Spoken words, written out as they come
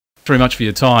very much for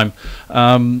your time.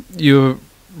 Your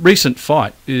recent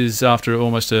fight is after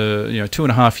almost a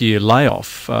 2.5 year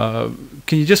layoff.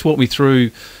 Can you just walk me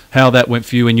through how that went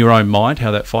for you in your own mind,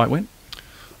 how that fight went?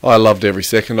 I loved every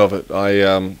second of it.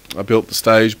 I built the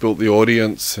stage, built the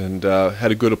audience, and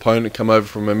had a good opponent come over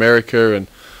from America, and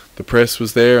the press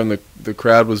was there, and the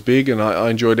crowd was big, and I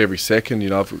enjoyed every second.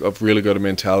 I've really got a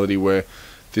mentality where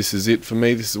this is it for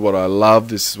me. This is what I love.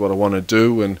 This is what I want to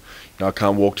do, and I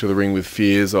can't walk to the ring with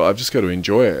fears. I've just got to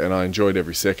enjoy it, and I enjoyed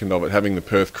every second of it. Having the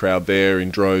Perth crowd there in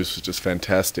droves was just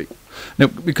fantastic. Now,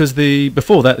 because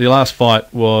before that, the last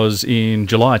fight was in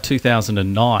July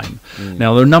 2009.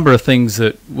 Now, there are a number of things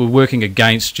that were working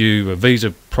against you,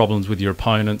 visa problems with your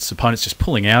opponents just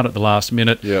pulling out at the last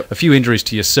minute, a few injuries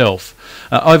to yourself.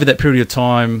 Over that period of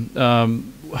time,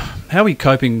 how are you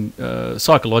coping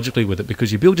psychologically with it?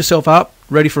 Because you build yourself up,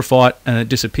 ready for a fight, and it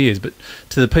disappears. But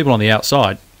to the people on the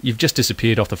outside, you've just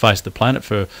disappeared off the face of the planet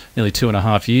for nearly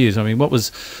 2.5 years. I mean,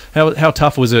 how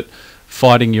tough was it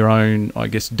fighting your own, I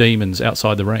guess, demons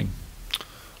outside the ring?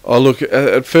 Oh, look,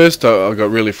 at first I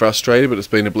got really frustrated, but it's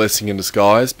been a blessing in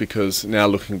disguise, because now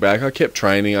looking back, I kept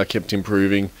training, I kept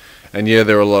improving, and yeah,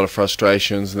 there were a lot of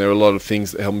frustrations, and there were a lot of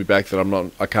things that held me back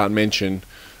that I can't mention.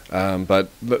 But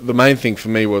the main thing for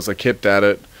me was I kept at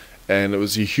it, and it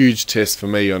was a huge test for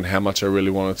me on how much I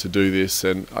really wanted to do this,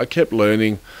 and I kept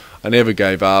learning. I never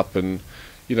gave up, and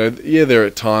there are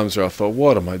times where I thought,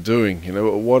 what am I doing?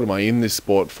 What am I in this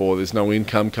sport for? There's no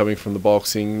income coming from the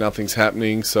boxing, nothing's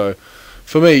happening. So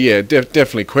for me, yeah,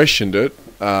 definitely questioned it,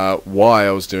 why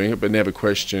I was doing it, but never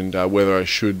questioned whether I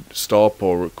should stop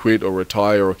or quit or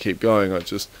retire or keep going.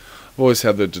 I've always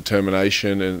had the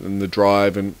determination and the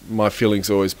drive, and my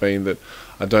feeling's always been that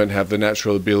I don't have the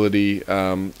natural ability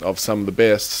of some of the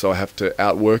best, so I have to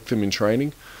outwork them in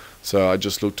training. So I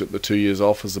just looked at the 2 years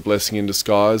off as a blessing in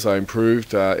disguise. I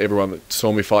improved. Everyone that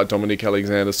saw me fight Dominique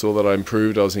Alexander saw that I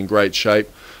improved. I was in great shape.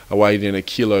 I weighed in 1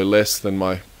 kilo less than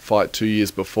my fight 2 years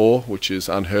before, which is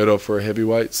unheard of for a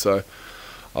heavyweight. So,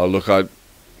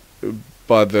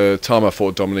 by the time I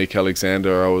fought Dominique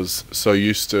Alexander, I was so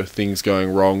used to things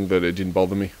going wrong that it didn't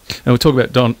bother me. And we'll talk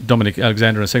about Dominique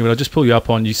Alexander in a second, but I'll just pull you up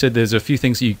on, you said there's a few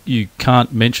things you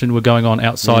can't mention were going on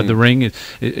outside the ring.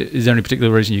 Is there any particular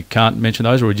reason you can't mention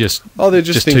those, or just... Oh, they're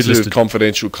just things to do with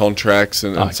confidential contracts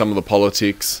and some of the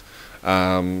politics.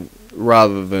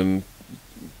 Rather than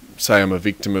say I'm a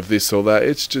victim of this or that,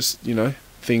 it's just,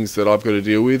 things that I've got to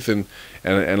deal with, and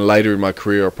later in my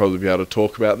career I'll probably be able to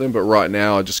talk about them, but right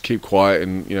now I just keep quiet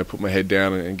and put my head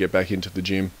down and get back into the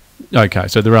gym. Okay,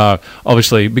 so there are,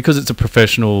 obviously, because it's a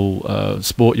professional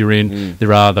sport you're in,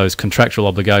 there are those contractual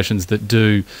obligations that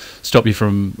do stop you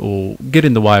from, or get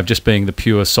in the way of just being the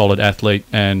pure solid athlete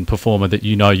and performer that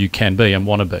you can be and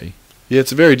want to be. Yeah,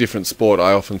 it's a very different sport.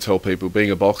 I often tell people being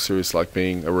a boxer is like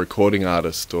being a recording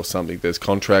artist or something. There's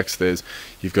contracts,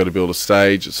 you've got to build a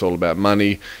stage, it's all about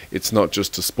money. It's not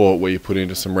just a sport where you put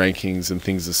into some rankings and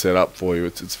things are set up for you.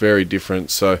 It's very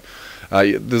different. So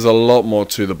there's a lot more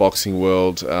to the boxing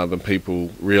world than people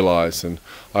realise, and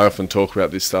I often talk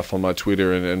about this stuff on my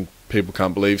Twitter, and people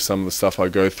can't believe some of the stuff I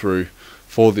go through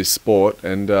for this sport,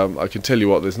 and I can tell you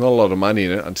what, there's not a lot of money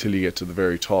in it until you get to the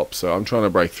very top. So I'm trying to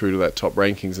break through to that top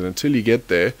rankings, and until you get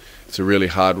there, it's a really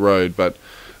hard road. But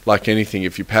like anything,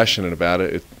 if you're passionate about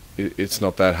it, it's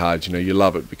not that hard. You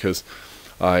love it, because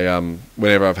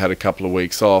whenever I've had a couple of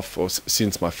weeks off, or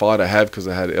since my fight I have, because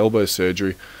I had elbow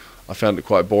surgery, I found it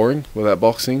quite boring without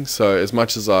boxing. So as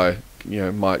much as I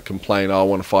might complain, oh, I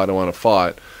want to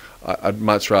fight, I'd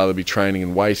much rather be training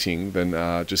and waiting than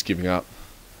just giving up.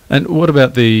 And what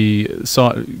about the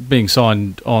being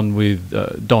signed on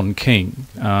with Don King?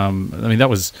 I mean, that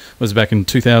was back in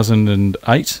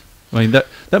 2008. I mean, that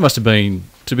must have been,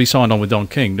 to be signed on with Don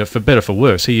King, for better for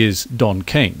worse, he is Don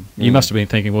King. You must have been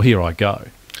thinking, well, here I go.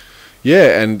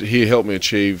 Yeah, and he helped me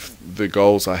achieve the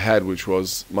goals I had, which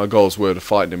was, my goals were to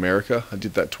fight in America. I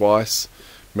did that twice,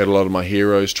 met a lot of my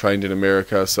heroes, trained in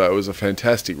America, so it was a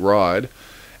fantastic ride.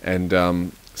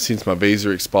 And since my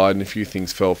visa expired and a few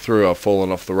things fell through, I've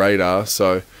fallen off the radar.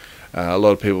 So a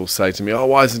lot of people say to me, oh,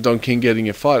 why isn't Don King getting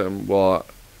a fight? And, well,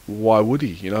 why would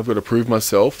he? I've got to prove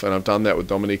myself, and I've done that with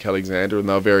Dominique Alexander, and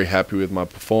they were very happy with my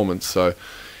performance. So,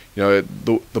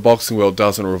 the boxing world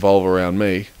doesn't revolve around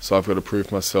me, so I've got to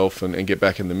prove myself and get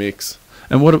back in the mix.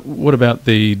 And what about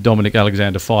the Dominique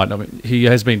Alexander fight? I mean, he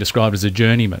has been described as a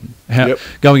journeyman.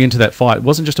 Going into that fight, it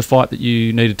wasn't just a fight that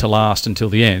you needed to last until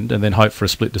the end and then hope for a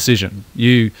split decision.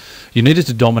 You needed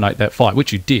to dominate that fight,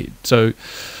 which you did. So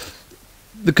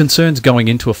the concerns going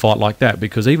into a fight like that,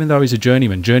 because even though he's a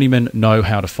journeyman know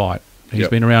how to fight. He's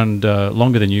been around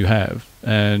longer than you have.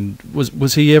 And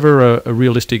was he ever a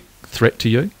realistic threat to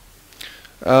you?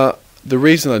 The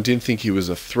reason I didn't think he was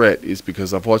a threat is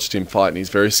because I've watched him fight, and he's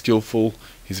very skillful,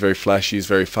 he's very flashy, he's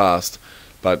very fast.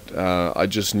 But I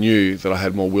just knew that I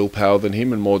had more willpower than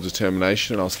him and more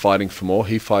determination, and I was fighting for more.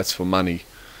 He fights for money.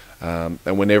 And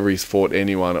whenever he's fought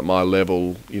anyone at my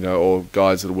level, or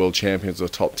guys that are world champions or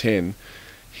top 10,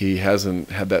 he hasn't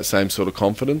had that same sort of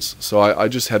confidence. So I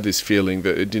just had this feeling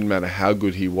that it didn't matter how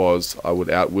good he was, I would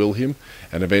outwill him,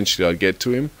 and eventually I'd get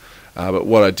to him. But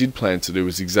what I did plan to do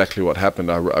was exactly what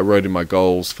happened. I wrote in my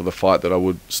goals for the fight that I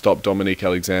would stop Dominique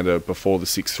Alexander before the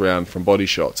 6th round from body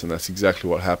shots, and that's exactly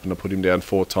what happened. I put him down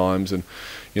 4 times, and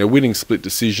winning split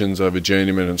decisions over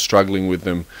journeyman and struggling with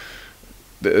them,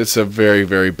 it's a very,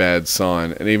 very bad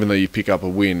sign. And even though you pick up a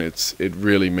win, it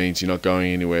really means you're not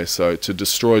going anywhere. So to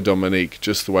destroy Dominique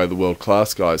just the way the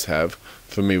world-class guys have,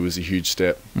 for me, was a huge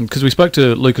step. Because we spoke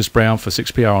to Lucas Brown for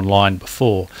 6PR Online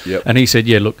before, Yep. and he said,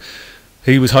 yeah, look,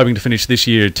 he was hoping to finish this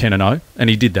year 10-0, and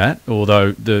he did that.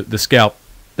 Although the scalp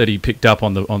that he picked up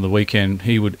on the weekend,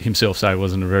 he would himself say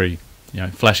wasn't a very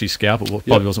flashy scalp. It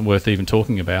probably wasn't worth even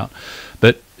talking about.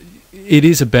 But it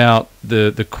is about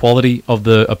the quality of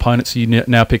the opponents you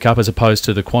now pick up as opposed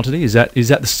to the quantity. Is that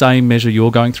the same measure you're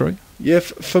going through? Yeah,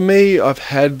 for me, I've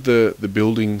had the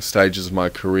building stages of my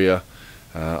career.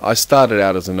 I started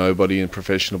out as a nobody in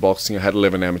professional boxing. I had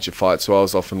 11 amateur fights, so I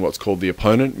was often what's called the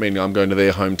opponent, meaning I'm going to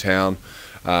their hometown.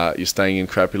 You're staying in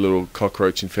crappy little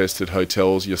cockroach-infested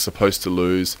hotels. You're supposed to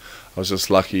lose. I was just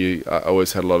lucky. I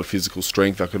always had a lot of physical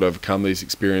strength. I could overcome these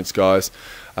experienced guys.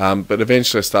 But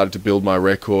eventually I started to build my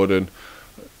record, and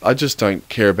I just don't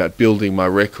care about building my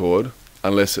record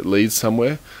unless it leads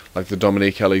somewhere. Like the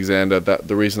Dominique Alexander,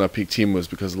 the reason I picked him was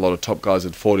because a lot of top guys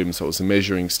had fought him, so it was a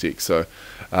measuring stick. So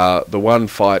the one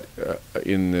fight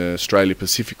in the Australia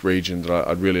Pacific region that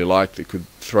I'd really like that could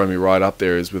throw me right up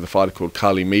there is with a fighter called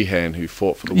Kali Meehan, who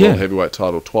fought for the world heavyweight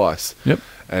title twice. Yep.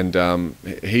 And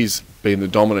he's been the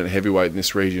dominant heavyweight in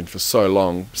this region for so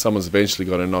long. Someone's eventually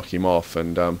got to knock him off,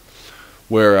 and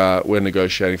we're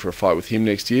negotiating for a fight with him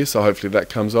next year, so hopefully that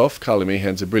comes off. Kali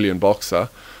Meehan's a brilliant boxer.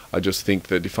 I just think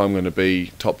that if I'm going to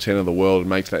be top 10 of the world and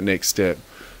make that next step,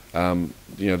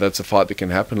 that's a fight that can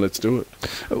happen. Let's do it.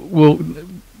 Well,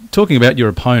 talking about your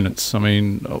opponents, I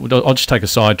mean, I'll just take a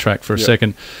sidetrack for a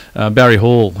second. Barry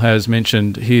Hall has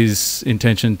mentioned his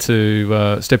intention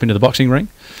to step into the boxing ring.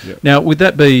 Yep. Now, would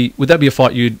that be a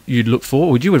fight you'd look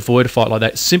for? Would you avoid a fight like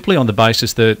that simply on the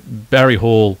basis that Barry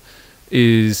Hall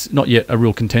is not yet a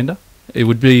real contender?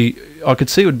 I could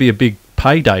see it would be a big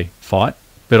payday fight,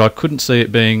 but I couldn't see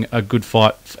it being a good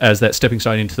fight as that stepping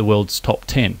stone into the world's top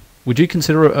 10. Would you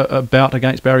consider a bout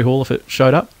against Barry Hall if it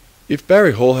showed up? If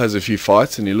Barry Hall has a few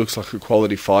fights and he looks like a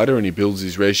quality fighter and he builds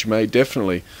his resume,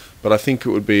 definitely. But I think it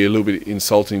would be a little bit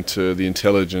insulting to the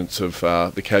intelligence of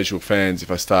the casual fans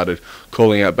if I started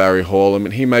calling out Barry Hall. I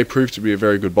mean, he may prove to be a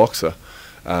very good boxer,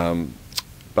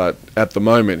 but at the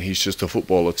moment he's just a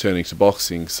footballer turning to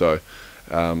boxing. So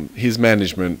his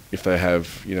management, if they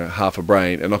have half a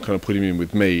brain, are not going to put him in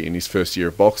with me in his first year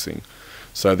of boxing.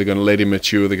 So they're going to let him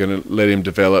mature, they're going to let him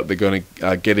develop, they're going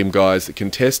to get him guys that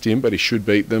can test him, but he should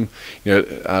beat them.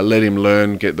 Let him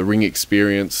learn, get the ring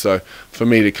experience. So for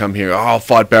me to come here, I'll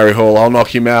fight Barry Hall, I'll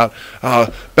knock him out.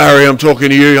 Barry, I'm talking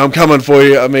to you, I'm coming for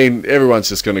you. I mean, everyone's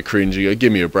just going to cringe.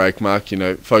 Give me a break, Mark.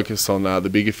 Focus on the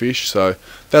bigger fish. So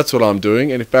that's what I'm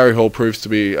doing. And if Barry Hall proves to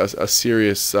be a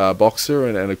serious boxer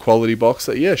and a quality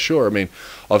boxer, yeah, sure. I mean,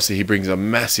 obviously he brings a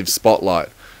massive spotlight,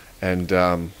 and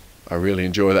I really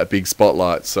enjoy that big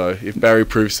spotlight. So if Barry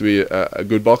proves to be a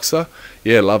good boxer,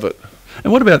 yeah, love it.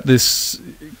 And what about this?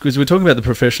 Because we're talking about the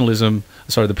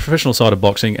the professional side of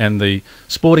boxing and the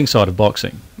sporting side of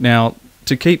boxing. Now,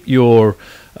 to keep your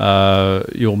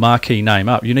marquee name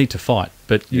up, you need to fight,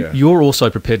 but you're also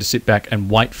prepared to sit back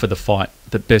and wait for the fight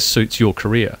that best suits your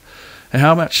career. And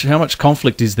how much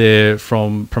conflict is there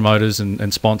from promoters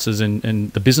and sponsors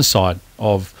and the business side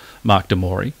of Mark de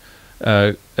Mori,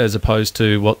 as opposed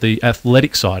to what the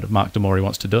athletic side of Mark de Mori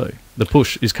wants to do? The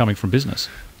push is coming from business.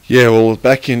 Yeah, well,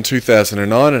 back in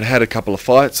 2009, I had a couple of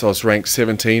fights. I was ranked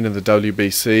 17 in the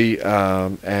WBC,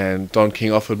 and Don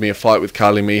King offered me a fight with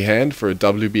Kali Meehan for a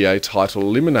WBA title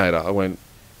eliminator. I went,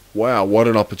 wow, what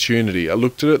an opportunity. I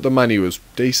looked at it, the money was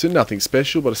decent, nothing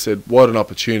special, but I said, what an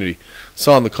opportunity.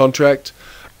 Signed the contract.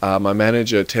 My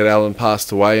manager, Ted Allen,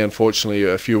 passed away, unfortunately,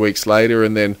 a few weeks later,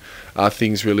 and then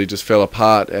things really just fell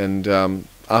apart. And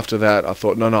after that, I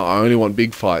thought, no, I only want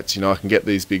big fights. I can get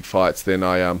these big fights. Then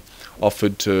I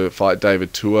offered to fight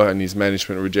David Tua, and his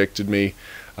management rejected me.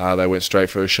 They went straight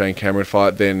for a Shane Cameron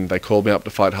fight. Then they called me up to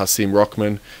fight Hasim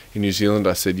Rockman in New Zealand.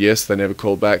 I said yes. They never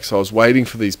called back. So I was waiting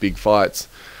for these big fights.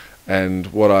 And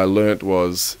what I learnt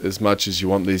was, as much as you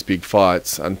want these big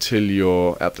fights, until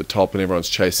you're at the top and everyone's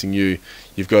chasing you,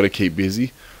 you've got to keep busy.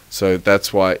 So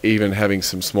that's why even having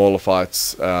some smaller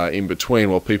fights in between,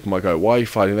 well, people might go, why are you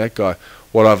fighting that guy?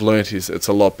 What I've learnt is it's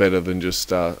a lot better than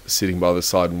just sitting by the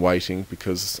side and waiting,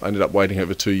 because I ended up waiting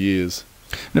over 2 years.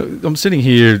 Now, I'm sitting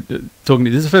here talking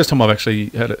to you. This is the first time I've actually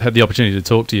had the opportunity to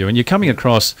talk to you, and you're coming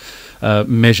across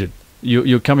measured.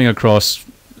 You're coming across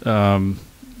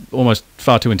almost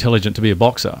far too intelligent to be a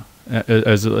boxer,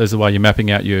 as the way you're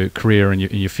mapping out your career and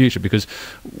your future, because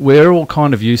we're all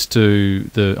kind of used to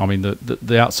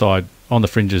the outside on the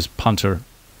fringes punter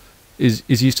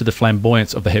is used to the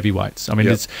flamboyance of the heavyweights. I mean,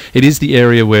 Yep. it is the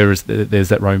area where there's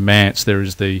that romance, there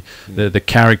is the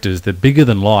characters, the bigger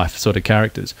than life sort of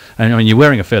characters, and I mean, you're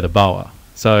wearing a feather boa,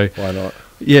 so Why not?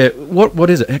 yeah. What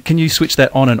is it? Can you switch that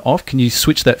on and off? Can you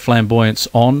switch that flamboyance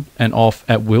on and off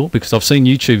at will? Because I've seen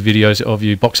YouTube videos of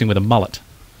you boxing with a mullet.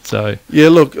 So Yeah,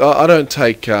 look, I don't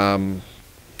take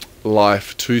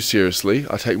life too seriously.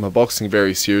 I take my boxing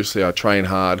very seriously. I train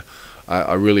hard.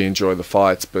 I really enjoy the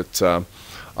fights, but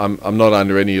I'm not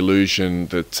under any illusion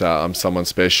that I'm someone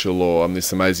special or I'm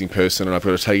this amazing person and I've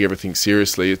got to take everything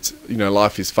seriously. It's,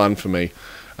 life is fun for me.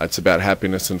 It's about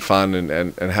happiness and fun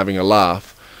and having a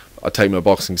laugh. I take my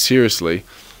boxing seriously,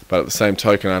 but at the same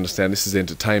token I understand this is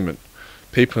entertainment.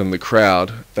 People in the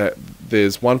crowd, that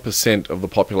there's 1% of the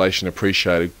population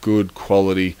appreciate a good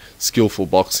quality skillful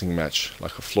boxing match,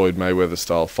 like a Floyd Mayweather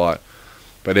style fight,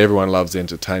 but everyone loves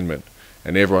entertainment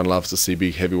and everyone loves to see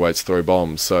big heavyweights throw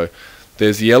bombs. So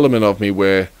there's the element of me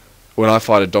where when I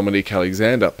fight a Dominique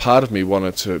Alexander, part of me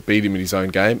wanted to beat him in his own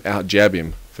game, out jab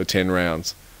him for 10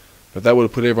 rounds, but that would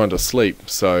have put everyone to sleep.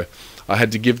 So I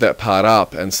had to give that part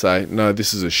up and say, no,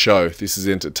 this is a show, this is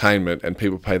entertainment, and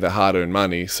people pay their hard-earned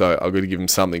money, so I've got to give them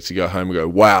something to go home and go,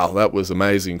 wow, that was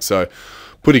amazing. So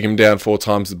putting him down 4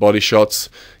 times the body shots,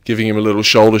 giving him a little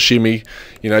shoulder shimmy,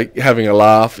 having a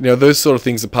laugh, those sort of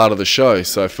things are part of the show.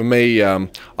 So for me,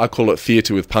 I call it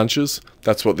theatre with punches.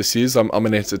 That's what this is. I'm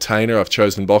an entertainer. I've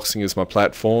chosen boxing as my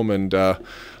platform, and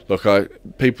look,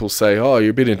 people say, oh,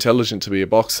 you're a bit intelligent to be a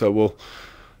boxer. Well,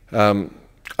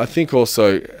 I think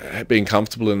also being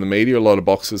comfortable in the media, a lot of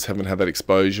boxers haven't had that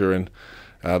exposure and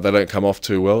they don't come off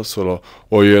too well. It's sort of,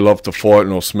 oh yeah, love to fight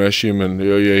and I'll smash him, and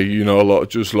oh yeah, a lot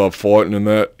just love fighting and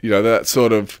that, that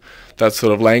sort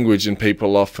of language, and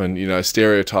people often,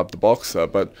 stereotype the boxer.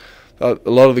 But a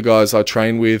lot of the guys I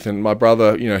train with, and my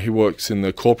brother, he works in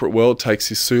the corporate world, takes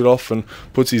his suit off and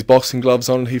puts his boxing gloves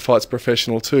on and he fights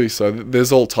professional too. So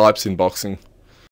there's all types in boxing.